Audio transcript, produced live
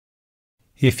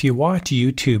If you watch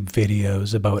YouTube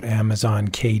videos about Amazon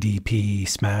KDP,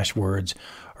 Smashwords,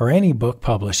 or any book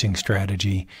publishing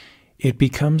strategy, it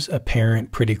becomes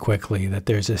apparent pretty quickly that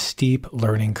there's a steep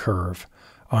learning curve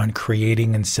on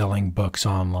creating and selling books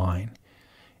online.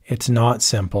 It's not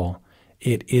simple,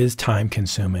 it is time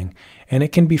consuming, and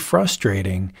it can be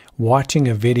frustrating watching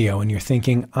a video and you're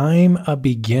thinking, I'm a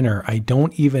beginner, I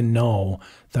don't even know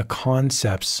the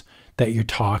concepts that you're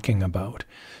talking about.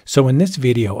 So in this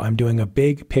video, I'm doing a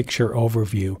big picture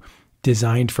overview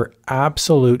designed for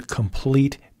absolute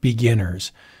complete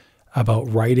beginners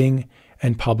about writing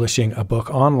and publishing a book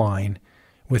online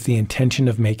with the intention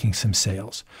of making some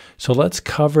sales. So let's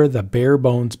cover the bare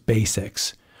bones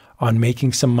basics on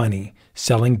making some money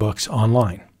selling books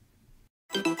online.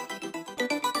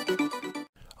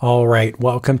 All right,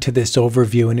 welcome to this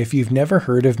overview. And if you've never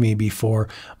heard of me before,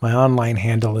 my online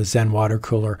handle is Zen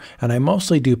Watercooler, and I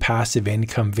mostly do passive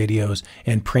income videos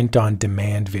and print on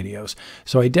demand videos.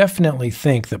 So I definitely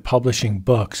think that publishing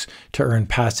books to earn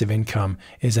passive income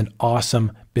is an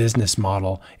awesome business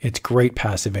model. It's great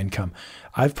passive income.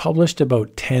 I've published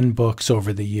about 10 books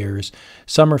over the years.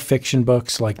 Some are fiction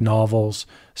books like novels,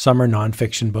 some are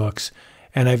nonfiction books,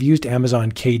 and I've used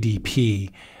Amazon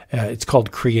KDP. It's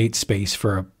called Create Space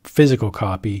for a physical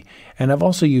copy. And I've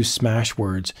also used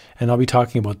Smashwords, and I'll be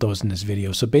talking about those in this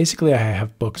video. So basically I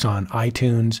have books on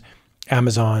iTunes,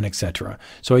 Amazon, etc.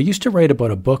 So I used to write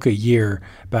about a book a year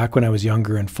back when I was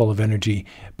younger and full of energy,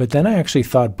 but then I actually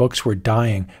thought books were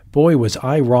dying. Boy, was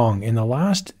I wrong. In the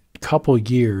last couple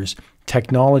years,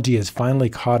 technology has finally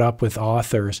caught up with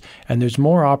authors, and there's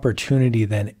more opportunity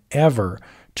than ever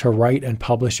to write and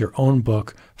publish your own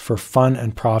book for fun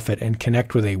and profit and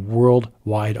connect with a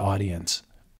worldwide audience.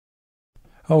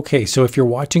 Okay, so if you're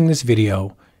watching this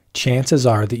video, chances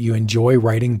are that you enjoy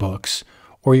writing books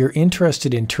or you're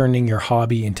interested in turning your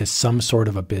hobby into some sort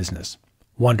of a business.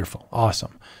 Wonderful,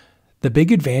 awesome. The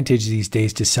big advantage these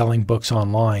days to selling books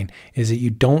online is that you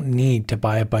don't need to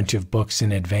buy a bunch of books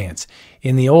in advance.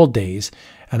 In the old days,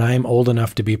 and I am old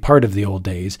enough to be part of the old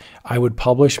days, I would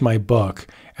publish my book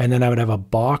and then I would have a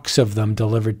box of them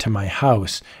delivered to my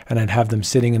house and I'd have them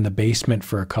sitting in the basement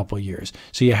for a couple years.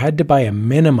 So you had to buy a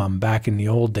minimum back in the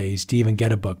old days to even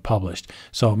get a book published.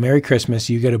 So Merry Christmas,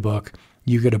 you get a book,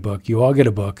 you get a book, you all get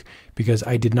a book, because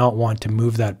I did not want to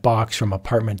move that box from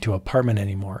apartment to apartment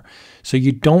anymore. So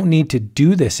you don't need to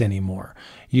do this anymore.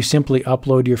 You simply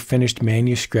upload your finished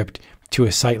manuscript to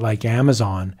a site like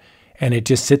Amazon and it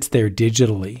just sits there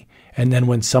digitally. And then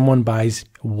when someone buys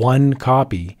one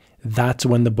copy, that's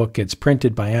when the book gets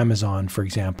printed by Amazon, for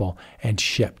example, and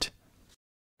shipped.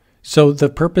 So the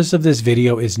purpose of this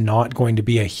video is not going to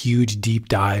be a huge deep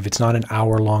dive. It's not an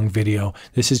hour-long video.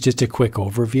 This is just a quick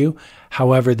overview.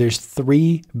 However, there's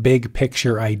 3 big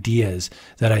picture ideas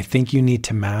that I think you need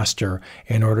to master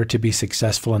in order to be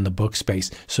successful in the book space.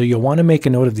 So you'll want to make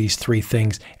a note of these 3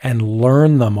 things and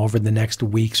learn them over the next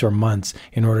weeks or months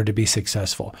in order to be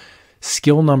successful.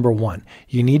 Skill number 1,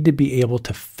 you need to be able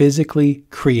to physically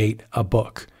create a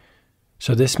book.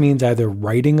 So this means either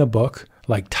writing a book,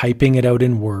 like typing it out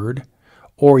in Word,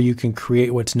 or you can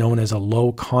create what's known as a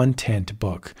low content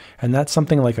book. And that's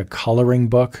something like a coloring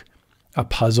book, a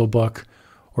puzzle book,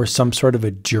 or some sort of a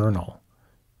journal.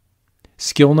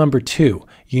 Skill number 2,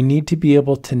 you need to be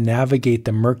able to navigate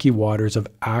the murky waters of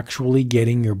actually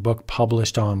getting your book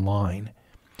published online.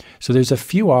 So there's a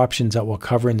few options that we'll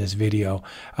cover in this video.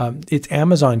 It's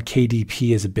Amazon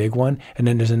KDP is a big one, and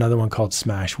then there's another one called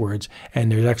Smashwords,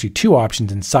 and there's actually 2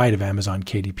 options inside of Amazon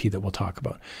KDP that we'll talk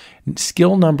about.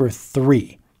 Skill number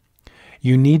 3,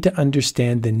 you need to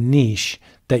understand the niche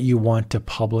that you want to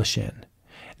publish in.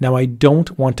 Now, I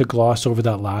don't want to gloss over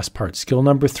that last part. Skill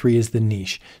number 3 is the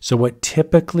niche. So what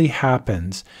typically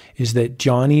happens is that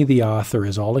Johnny, the author,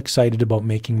 is all excited about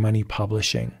making money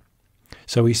publishing.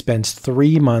 So he spends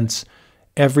 3 months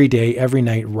every day, every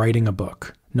night writing a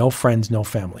book. No friends, no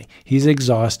family. He's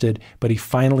exhausted, but he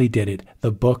finally did it.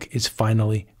 The book is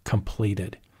finally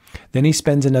completed. Then he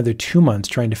spends another 2 months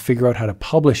trying to figure out how to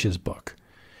publish his book.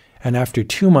 And after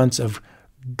 2 months of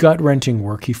gut-wrenching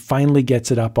work, he finally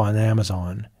gets it up on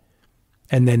Amazon.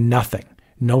 And then nothing.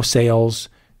 No sales,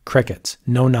 crickets,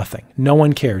 no nothing. No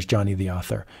one cares, Johnny the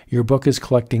author. Your book is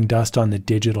collecting dust on the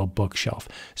digital bookshelf.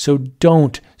 So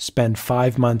don't spend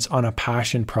 5 months on a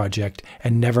passion project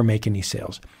and never make any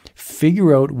sales.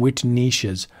 Figure out which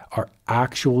niches are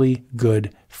actually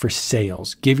good for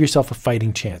sales. Give yourself a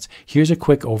fighting chance. Here's a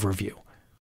quick overview.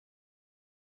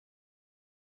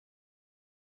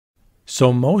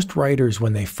 So most writers,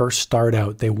 when they first start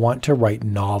out, they want to write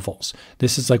novels.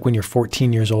 This is like when you're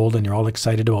 14 years old and you're all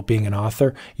excited about being an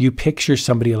author. You picture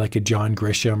somebody like a John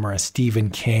Grisham or a Stephen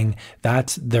King.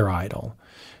 That's their idol.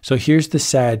 So here's the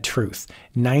sad truth.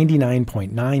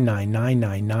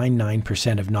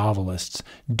 99.999999% of novelists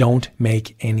don't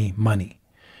make any money.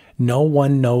 No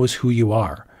one knows who you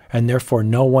are, and therefore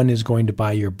no one is going to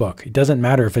buy your book. It doesn't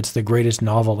matter if it's the greatest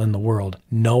novel in the world.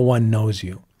 No one knows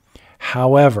you.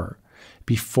 However,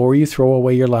 before you throw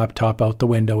away your laptop out the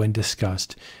window in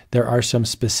disgust, there are some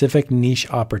specific niche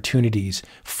opportunities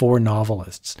for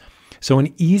novelists. So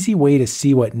an easy way to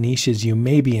see what niches you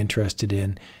may be interested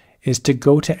in is to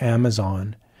go to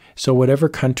Amazon. So whatever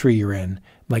country you're in,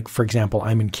 like for example,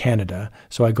 I'm in Canada,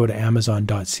 so I go to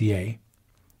amazon.ca.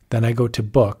 Then I go to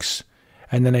books,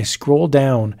 and then I scroll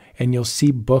down and you'll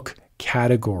see book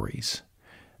categories.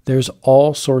 There's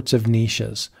all sorts of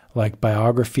niches like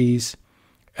biographies,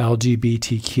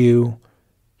 LGBTQ,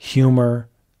 humor,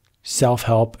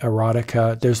 self-help,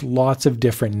 erotica. There's lots of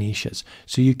different niches.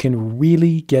 So you can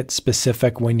really get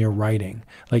specific when you're writing.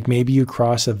 Like maybe you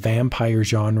cross a vampire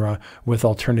genre with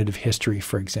alternative history,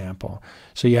 for example.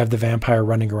 So you have the vampire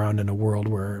running around in a world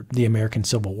where the American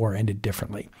Civil War ended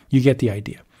differently. You get the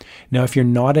idea. Now, if you're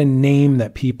not a name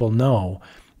that people know,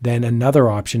 then another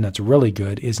option that's really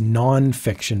good is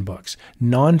nonfiction books.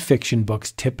 Nonfiction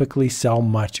books typically sell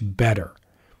much better.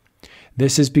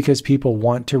 This is because people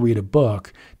want to read a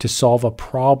book to solve a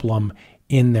problem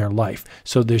in their life.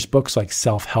 So there's books like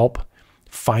self-help,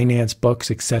 finance books,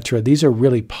 etc. These are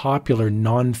really popular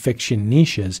nonfiction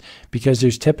niches because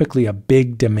there's typically a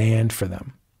big demand for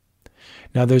them.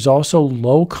 Now there's also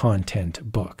low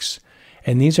content books,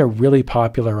 and these are really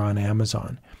popular on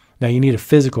Amazon. Now you need a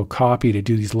physical copy to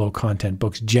do these low content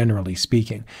books, generally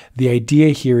speaking. The idea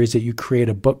here is that you create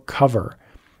a book cover,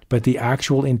 but the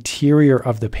actual interior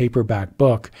of the paperback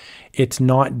book, it's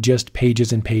not just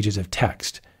pages and pages of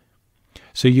text.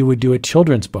 So you would do a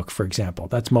children's book, for example.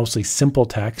 That's mostly simple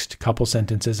text, a couple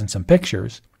sentences and some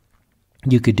pictures.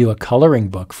 You could do a coloring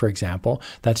book, for example.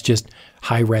 That's just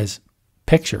high-res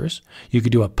pictures. You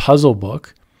could do a puzzle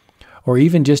book or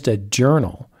even just a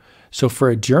journal. So for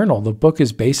a journal, the book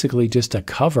is basically just a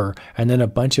cover and then a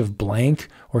bunch of blank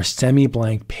or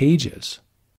semi-blank pages.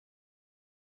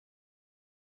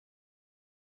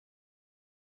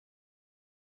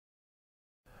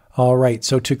 All right,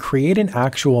 so to create an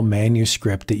actual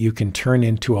manuscript that you can turn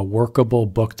into a workable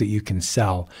book that you can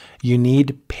sell, you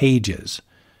need pages.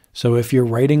 So if you're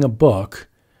writing a book,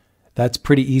 that's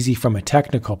pretty easy from a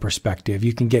technical perspective.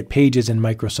 You can get pages in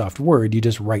Microsoft Word, you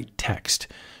just write text.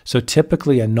 So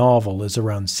typically a novel is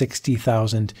around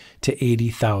 60,000 to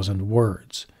 80,000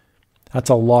 words. That's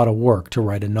a lot of work to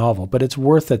write a novel, but it's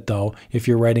worth it though if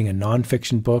you're writing a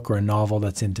nonfiction book or a novel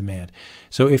that's in demand.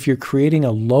 So if you're creating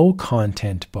a low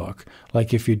content book,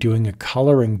 like if you're doing a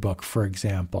coloring book, for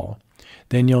example,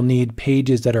 then you'll need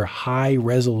pages that are high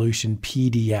resolution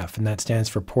PDF, and that stands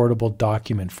for portable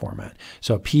document format.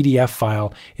 So a PDF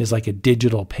file is like a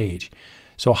digital page.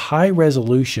 So high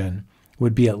resolution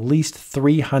would be at least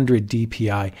 300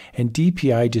 dpi, and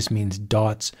dpi just means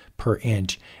dots per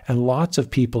inch, and lots of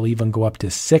people even go up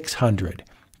to 600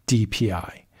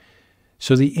 dpi.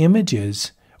 So the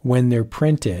images, when they're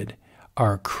printed,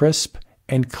 are crisp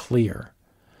and clear.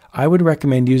 I would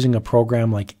recommend using a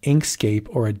program like Inkscape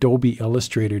or Adobe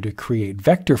Illustrator to create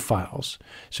vector files.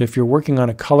 So if you're working on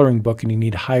a coloring book and you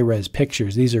need high-res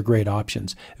pictures, these are great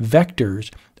options.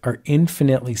 Vectors are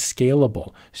infinitely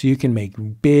scalable, so you can make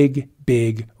big,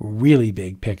 really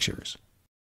big pictures.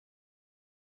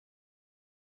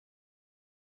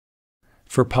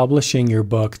 For publishing your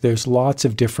book, there's lots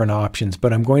of different options,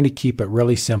 but I'm going to keep it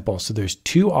really simple. So there's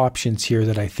two options here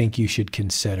that I think you should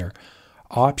consider.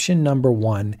 Option number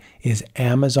one is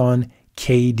Amazon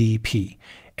KDP.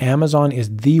 Amazon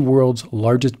is the world's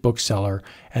largest bookseller,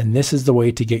 and this is the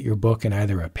way to get your book in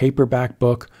either a paperback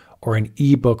book or an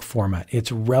ebook format.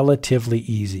 It's relatively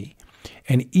easy.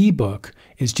 An ebook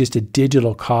is just a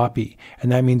digital copy, and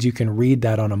that means you can read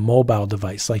that on a mobile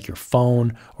device like your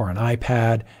phone or an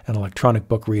iPad, an electronic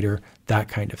book reader, that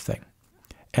kind of thing.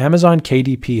 Amazon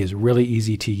KDP is really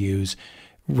easy to use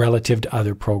relative to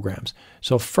other programs.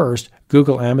 So first,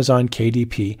 Google Amazon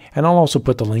KDP, and I'll also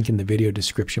put the link in the video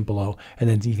description below, and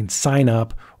then you can sign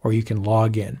up or you can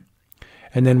log in.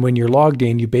 And then when you're logged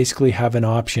in, you basically have an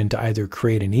option to either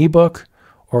create an ebook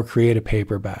or create a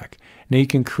paperback. Now you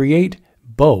can create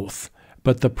both,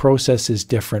 but the process is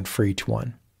different for each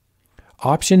one.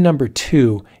 Option number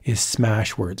two is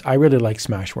Smashwords. I really like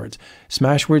Smashwords.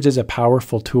 Smashwords is a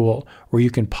powerful tool where you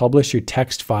can publish your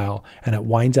text file and it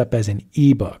winds up as an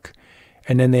ebook.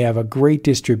 And then they have a great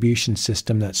distribution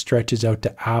system that stretches out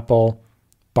to Apple,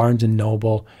 Barnes &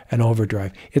 Noble, and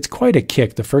Overdrive. It's quite a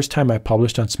kick. The first time I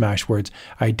published on Smashwords,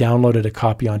 I downloaded a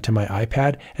copy onto my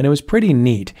iPad, and it was pretty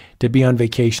neat to be on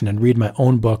vacation and read my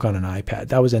own book on an iPad.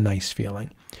 That was a nice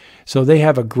feeling. So they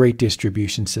have a great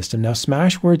distribution system. Now,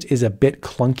 Smashwords is a bit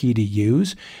clunky to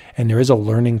use, and there is a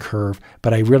learning curve,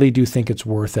 but I really do think it's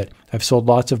worth it. I've sold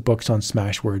lots of books on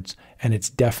Smashwords, and it's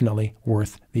definitely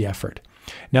worth the effort.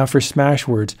 Now for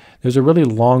Smashwords, there's a really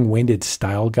long-winded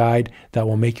style guide that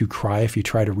will make you cry if you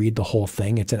try to read the whole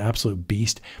thing. It's an absolute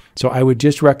beast. So I would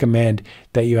just recommend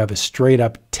that you have a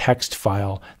straight-up text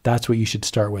file. That's what you should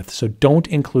start with. So don't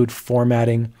include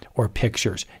formatting or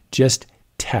pictures, just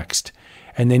text.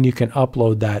 And then you can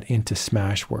upload that into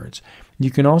Smashwords. You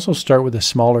can also start with a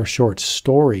smaller short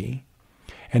story.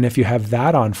 And if you have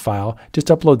that on file, just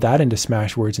upload that into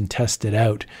Smashwords and test it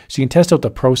out. So you can test out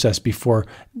the process before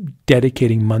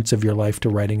dedicating months of your life to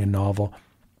writing a novel.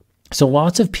 So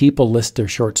lots of people list their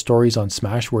short stories on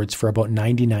Smashwords for about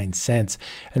 99 cents,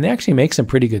 and they actually make some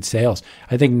pretty good sales.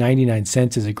 I think 99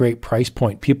 cents is a great price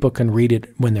point. People can read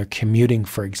it when they're commuting,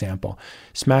 for example.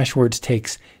 Smashwords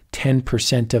takes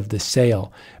 10% of the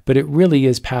sale, but it really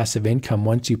is passive income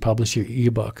once you publish your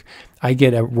ebook. I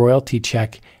get a royalty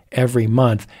check every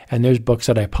month, and there's books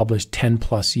that I published 10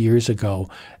 plus years ago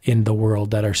in the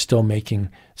world that are still making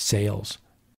sales.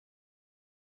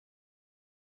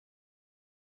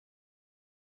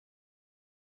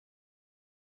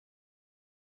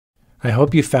 I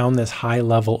hope you found this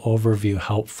high-level overview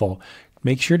helpful.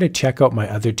 Make sure to check out my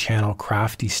other channel,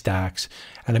 Crafty Stacks,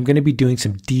 and I'm going to be doing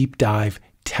some deep dive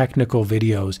technical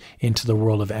videos into the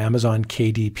world of Amazon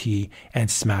KDP and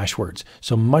Smashwords.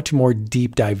 So much more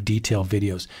deep dive detail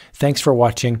videos. Thanks for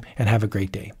watching and have a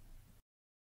great day.